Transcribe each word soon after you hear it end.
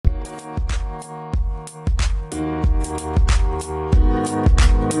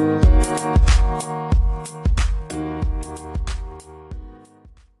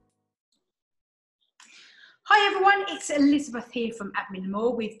Elizabeth here from Admin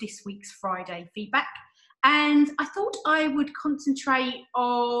More with this week's Friday feedback. And I thought I would concentrate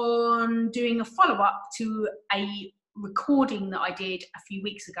on doing a follow-up to a recording that I did a few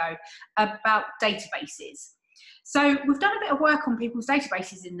weeks ago about databases. So we've done a bit of work on people's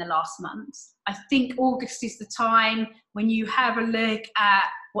databases in the last month. I think August is the time when you have a look at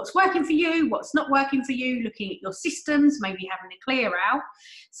what's working for you, what's not working for you, looking at your systems, maybe having a clear out.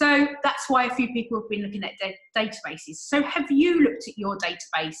 So that's why a few people have been looking at their databases. So have you looked at your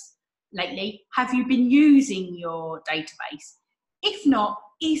database lately? Have you been using your database? If not,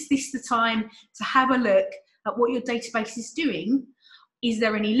 is this the time to have a look at what your database is doing? Is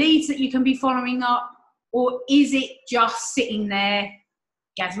there any leads that you can be following up? Or is it just sitting there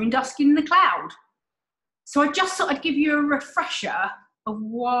gathering dust in the cloud? So I just thought I'd give you a refresher of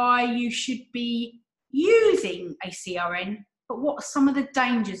why you should be using a CRM, but what some of the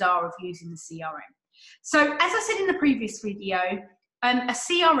dangers are of using the CRM. So as I said in the previous video, a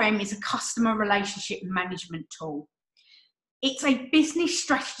CRM is a customer relationship management tool. It's a business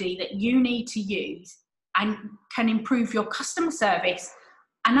strategy that you need to use and can improve your customer service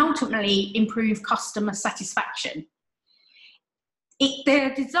and ultimately improve customer satisfaction.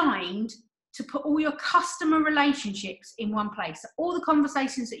 They're designed to put all your customer relationships in one place. So all the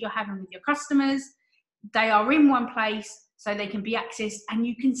conversations that you're having with your customers, they are in one place so they can be accessed, and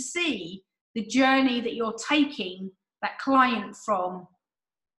you can see the journey that you're taking that client from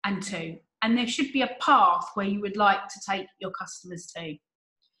and to. And there should be a path where you would like to take your customers to.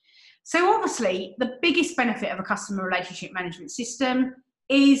 So obviously, the biggest benefit of a customer relationship management system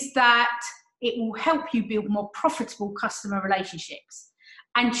is that it will help you build more profitable customer relationships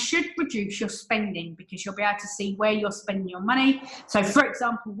and should reduce your spending, because you'll be able to see where you're spending your money. So for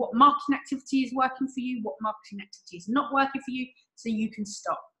example, what marketing activity is working for you, what marketing activity is not working for you, so you can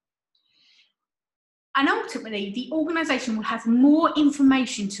stop. And ultimately, the organisation will have more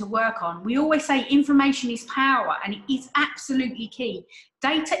information to work on. We always say information is power, and it is absolutely key.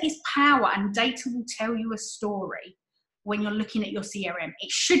 Data is power, and data will tell you a story. When you're looking at your CRM,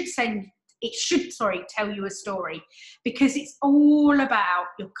 it should tell you a story, because it's all about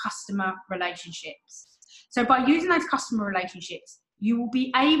your customer relationships. So by using those customer relationships, you will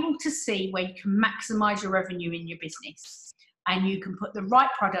be able to see where you can maximize your revenue in your business, and you can put the right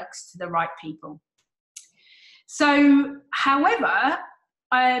products to the right people. So, however,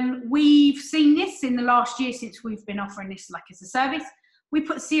 we've seen this in the last year since we've been offering this like as a service. We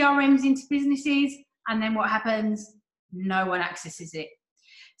put CRMs into businesses, and then what happens? No one accesses it.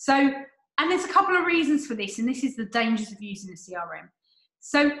 So, and there's a couple of reasons for this, and this is the dangers of using a CRM.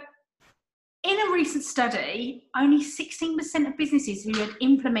 So, in a recent study, only 16% of businesses who had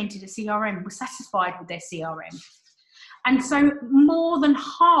implemented a CRM were satisfied with their CRM. And so more than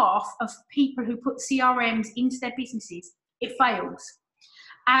half of people who put CRMs into their businesses, it fails.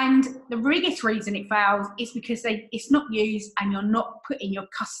 And the biggest reason it fails is because it's not used and you're not putting your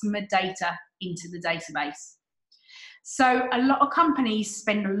customer data into the database. So a lot of companies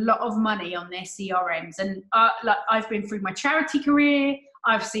spend a lot of money on their CRMs, and like I've been through my charity career,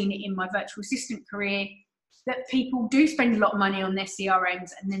 I've seen it in my virtual assistant career, that people do spend a lot of money on their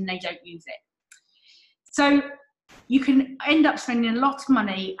CRMs and then they don't use it. So you can end up spending a lot of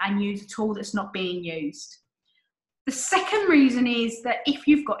money and use a tool that's not being used. The second reason is that if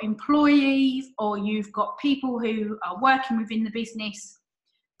you've got employees or you've got people who are working within the business,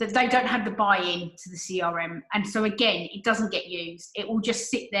 that they don't have the buy-in to the CRM. And so again, it doesn't get used. It will just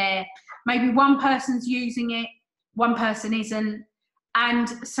sit there. Maybe one person's using it, one person isn't. And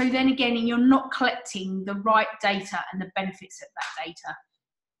so then again, you're not collecting the right data and the benefits of that data.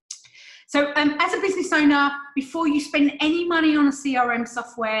 So as a business owner, before you spend any money on a CRM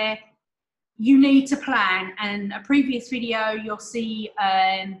software, you need to plan. And a previous video you'll see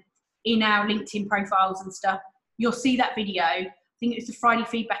in our LinkedIn profiles and stuff, you'll see that video. I think it was the Friday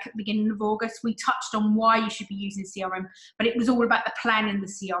feedback at the beginning of August. We touched on why you should be using CRM, but it was all about the planning the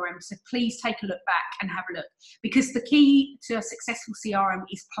CRM. So please take a look back and have a look, because the key to a successful CRM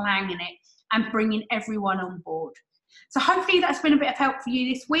is planning it and bringing everyone on board. So hopefully that's been a bit of help for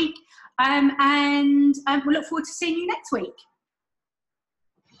you this week, and we'll look forward to seeing you next week.